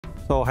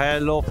So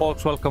hello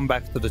folks, welcome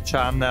back to the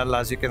channel.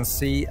 As you can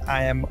see,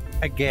 I am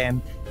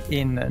again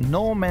in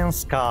No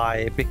Man's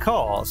Sky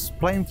because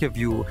plenty of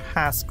you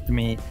asked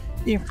me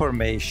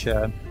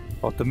information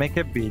or to make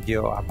a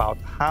video about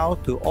how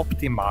to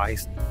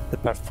optimize the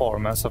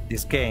performance of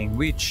this game,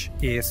 which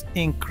is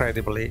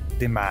incredibly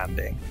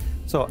demanding.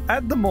 So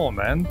at the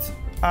moment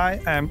I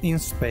am in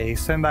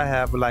space and I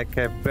have like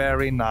a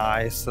very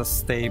nice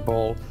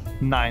stable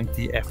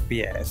 90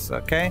 FPS.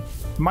 Okay,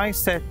 my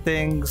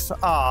settings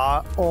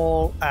are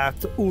all at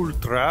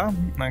ultra,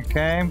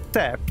 okay,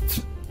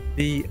 except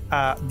the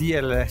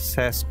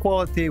DLSS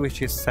quality,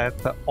 which is set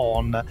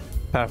on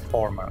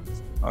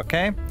performance.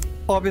 Okay,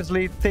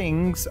 obviously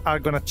things are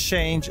gonna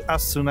change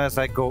as soon as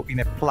I go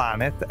in a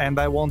planet, and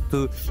I want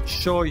to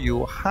show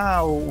you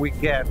how we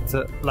get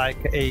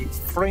like a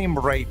frame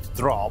rate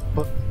drop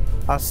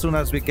as soon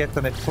as we get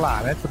on a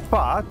planet,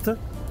 but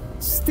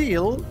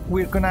still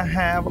we're gonna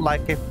have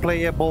like a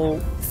playable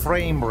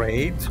frame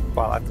rate.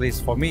 Well, at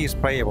least for me it's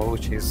playable,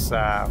 which is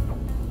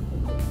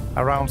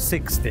around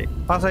 60.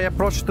 As I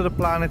approach to the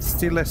planet,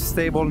 still a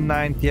stable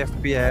 90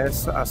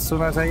 FPS. As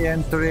soon as I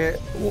enter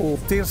it,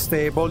 still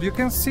stable. You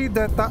can see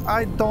that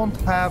I don't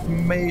have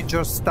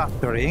major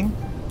stuttering.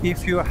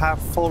 If you have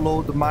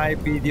followed my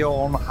video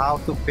on how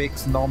to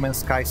fix No Man's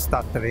Sky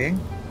stuttering,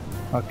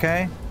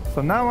 okay?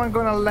 So now I'm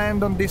gonna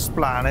land on this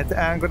planet and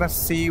I'm gonna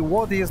see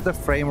what is the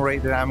frame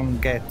rate that I'm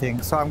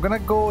getting. So I'm gonna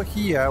go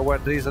here where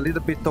there is a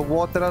little bit of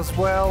water as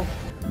well,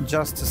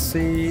 just to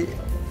see,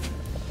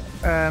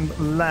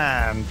 and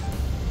land.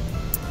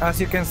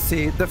 As you can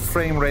see, the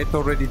frame rate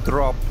already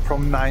dropped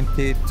from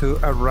 90 to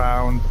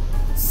around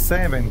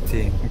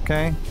 70.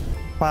 Okay,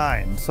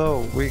 fine.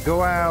 So we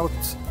go out,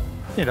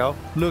 you know,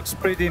 looks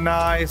pretty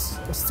nice,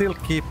 still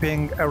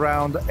keeping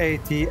around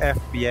 80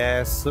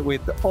 FPS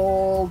with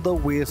all the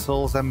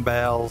whistles and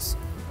bells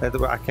that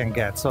I can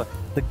get. So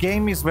the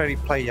game is very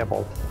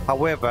playable.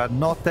 However,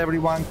 not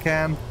everyone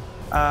can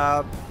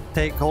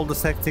take all the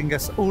settings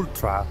as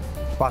ultra,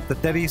 but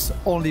there is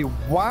only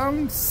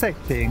one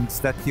settings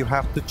that you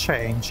have to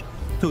change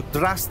to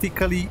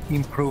drastically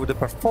improve the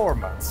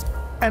performance,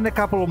 and a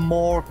couple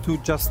more to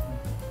just,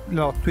 you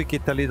know, tweak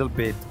it a little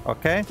bit.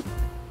 Okay,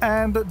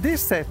 and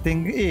this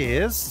setting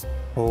is,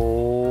 a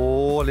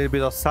little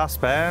bit of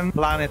suspense,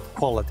 planet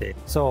quality.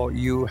 So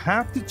you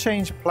have to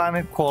change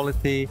planet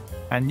quality,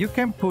 and you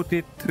can put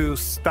it to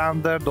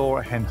standard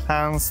or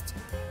enhanced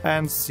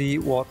and see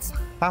what's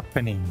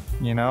happening.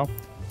 You know,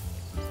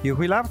 you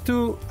will have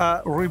to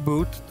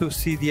reboot to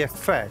see the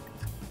effect.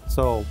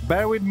 So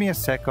bear with me a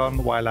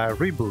second while I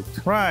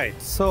reboot. Right,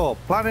 so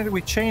planet,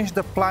 we changed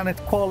the planet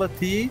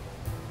quality,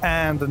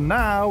 and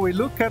now we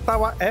look at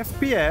our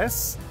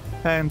FPS,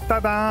 and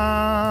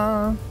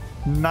ta-da!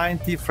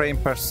 90 frames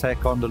per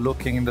second,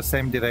 looking in the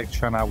same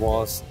direction I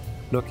was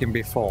looking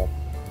before.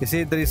 You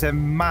see, there is a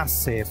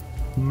massive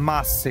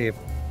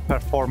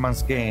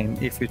performance gain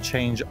if you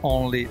change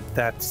only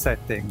that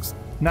settings.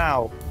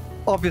 Now,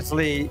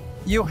 obviously,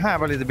 you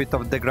have a little bit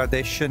of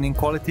degradation in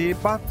quality,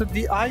 but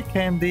the eye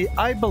candy,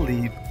 I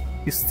believe,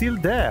 is still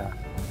there.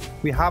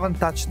 We haven't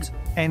touched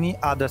any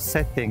other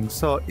settings,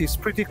 so it's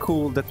pretty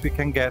cool that we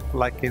can get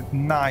like a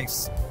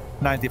nice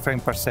 90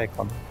 frames per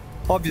second.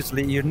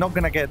 Obviously, you're not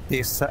gonna get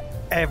this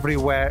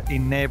everywhere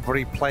in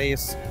every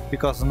place,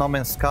 because No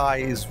Man's Sky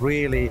is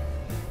really,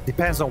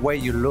 depends on where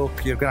you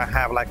look, you're gonna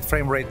have like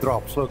frame rate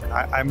drops. Look,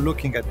 I'm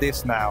looking at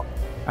this now,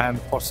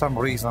 and for some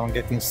reason I'm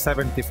getting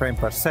 70 frames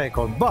per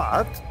second,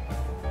 but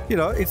you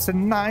know, it's a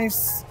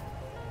nice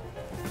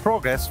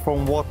progress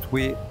from what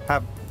we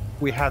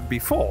had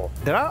before.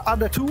 There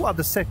are two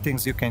other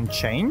settings you can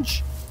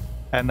change,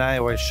 and I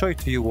will show it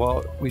to you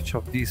which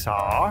of these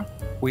are,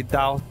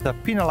 without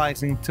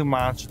penalizing too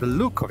much the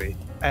look of it.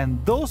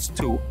 And those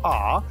two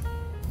are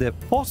the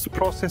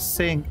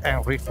post-processing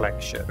and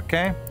reflection.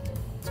 Okay,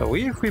 so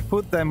if we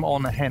put them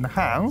on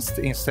enhanced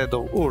instead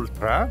of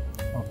ultra,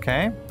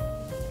 okay,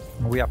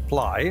 we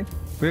apply,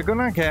 we're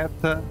gonna get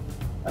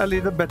a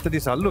little better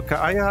result. Look,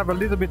 I have a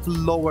little bit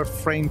lower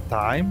frame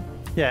time.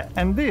 Yeah,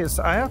 and this,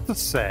 I have to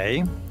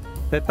say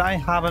that I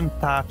haven't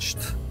touched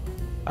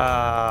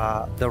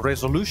the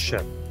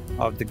resolution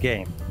of the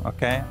game.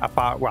 Okay,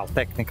 apart, well,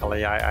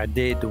 technically I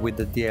did with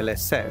the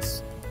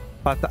DLSS,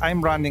 but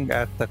I'm running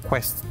at the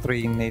Quest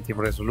 3 native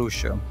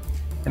resolution.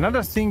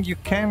 Another thing you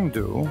can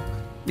do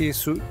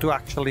is to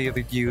actually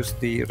reduce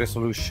the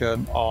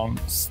resolution on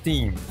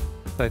Steam.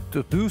 So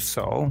to do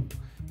so,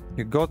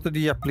 you go to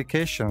the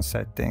application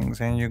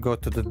settings and you go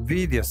to the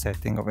video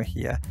setting over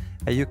here,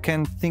 and you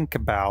can think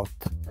about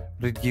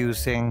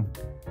reducing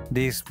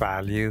this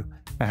value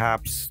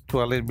perhaps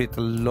to a little bit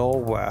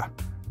lower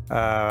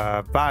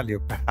value,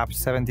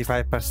 perhaps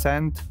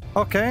 75%.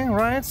 Okay,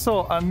 right,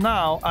 so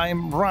now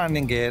I'm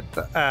running it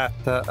at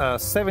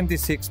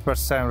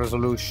 76%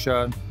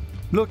 resolution.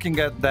 Looking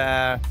at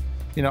that,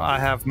 you know, I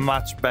have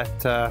much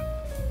better,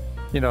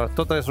 you know,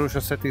 total resolution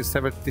set is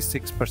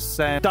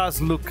 76%. Does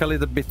look a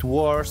little bit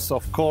worse,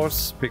 of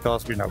course,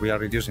 because, you know, we are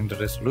reducing the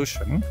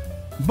resolution,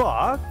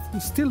 but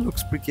it still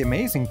looks pretty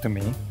amazing to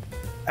me.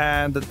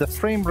 and the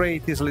frame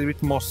rate is a little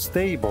bit more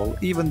stable,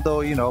 even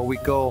though, you know, we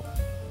go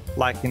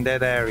like in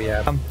that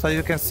area. So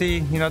you can see,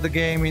 you know, the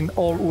game in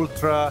all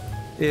ultra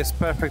is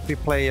perfectly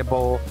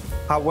playable.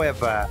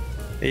 However,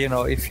 you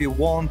know, if you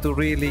want to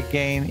really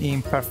gain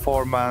in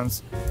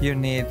performance, you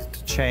need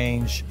to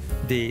change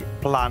the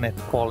planet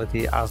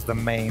quality as the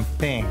main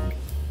thing,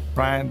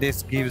 right?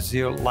 This gives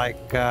you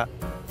like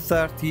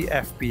 30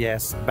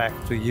 FPS back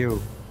to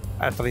you,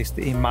 at least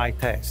in my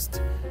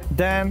test.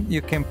 Then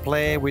you can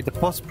play with the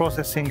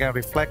post-processing and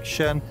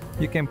reflection.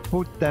 You can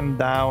put them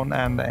down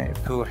and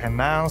to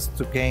enhance,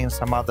 to gain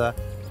some other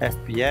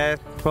FPS.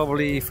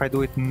 Probably if I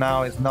do it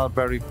now, it's not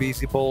very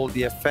visible,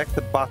 the effect,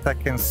 but I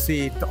can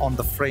see it on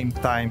the frame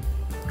time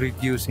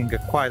reducing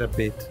quite a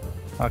bit.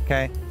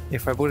 Okay,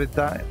 if I put it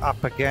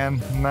up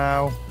again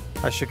now,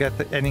 I should get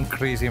an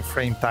increase in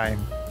frame time,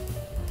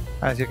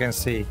 as you can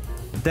see.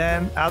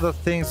 Then other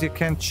things you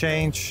can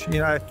change, you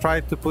know, I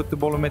tried to put the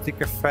volumetric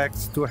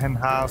effects to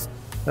enhance.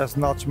 There's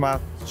not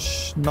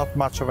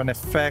much of an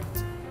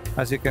effect.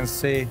 As you can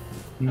see,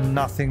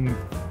 nothing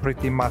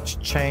pretty much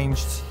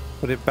changed.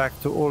 Put it back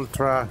to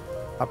ultra,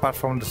 apart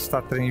from the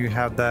stuttering you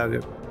have there,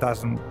 it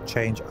doesn't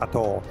change at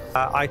all.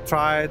 I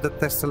tried the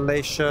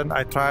tessellation,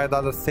 I tried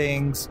other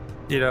things,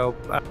 you know,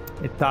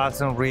 it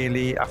doesn't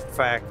really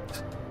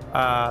affect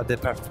the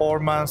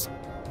performance.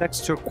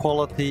 Texture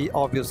quality,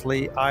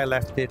 obviously I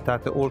left it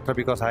at the ultra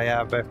because I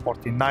have a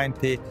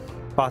 1490,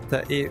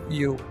 but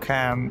you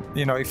can,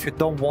 you know, if you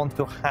don't want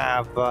to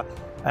have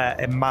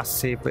a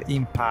massive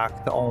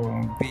impact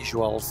on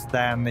visuals,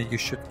 then you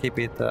should keep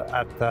it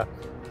at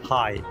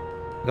high,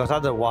 because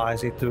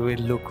otherwise it will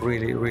look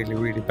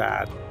really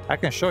bad. I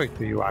can show it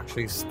to you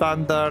actually.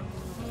 Standard,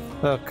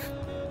 look,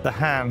 the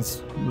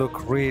hands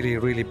look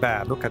really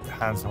bad. Look at the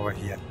hands over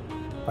here.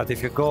 But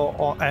if you go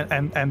on,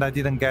 and I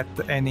didn't get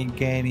any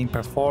gain in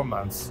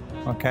performance,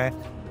 okay?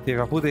 If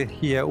I put it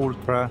here,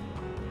 ultra,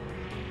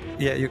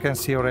 yeah, you can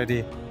see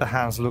already the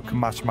hands look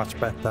much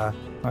better,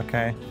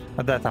 okay?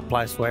 And that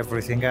applies to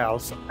everything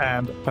else,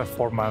 and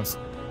performance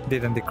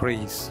didn't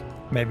decrease.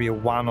 Maybe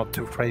 1 or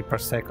 2 frames per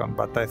second,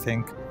 but I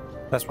think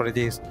that's what it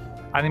is.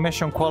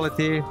 Animation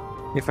quality,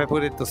 if I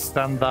put it to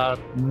standard,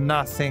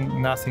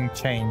 nothing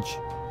changed.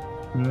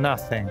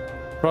 Nothing.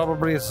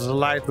 Probably a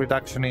slight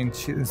reduction in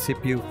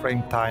CPU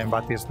frame time,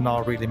 but it's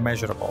not really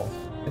measurable.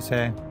 You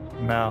see?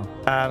 No.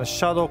 And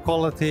shadow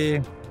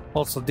quality,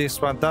 also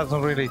this one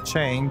doesn't really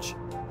change.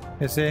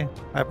 You see?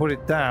 I put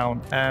it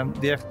down and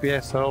the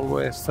FPS are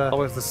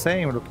always the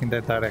same, look in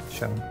that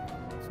direction.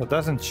 So it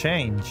doesn't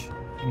change.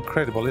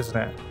 Incredible, isn't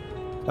it?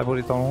 I put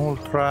it on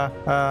ultra.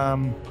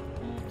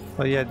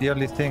 So yeah, the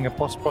only thing,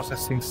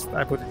 post-processing,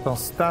 I put it on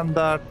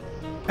standard.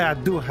 And I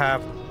do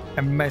have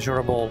a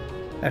measurable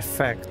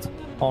effect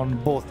on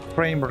both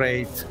frame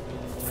rate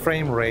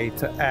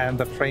and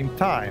the frame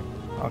time,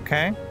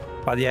 okay?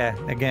 But yeah,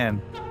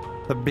 again,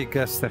 the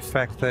biggest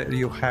effect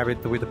you have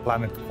it with the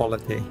planet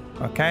quality,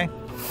 okay?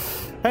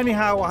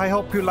 Anyhow, I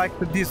hope you liked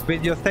this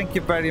video. Thank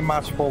you very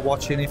much for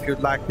watching. If you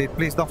liked it,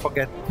 please don't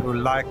forget to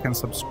like and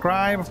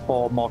subscribe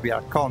for more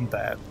VR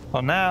content.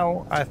 For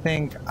now, I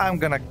think I'm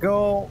gonna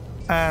go,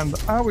 and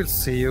I will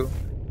see you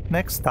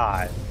next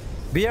time.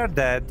 VR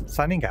Dead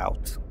signing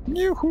out.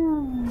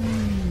 Yoo-hoo!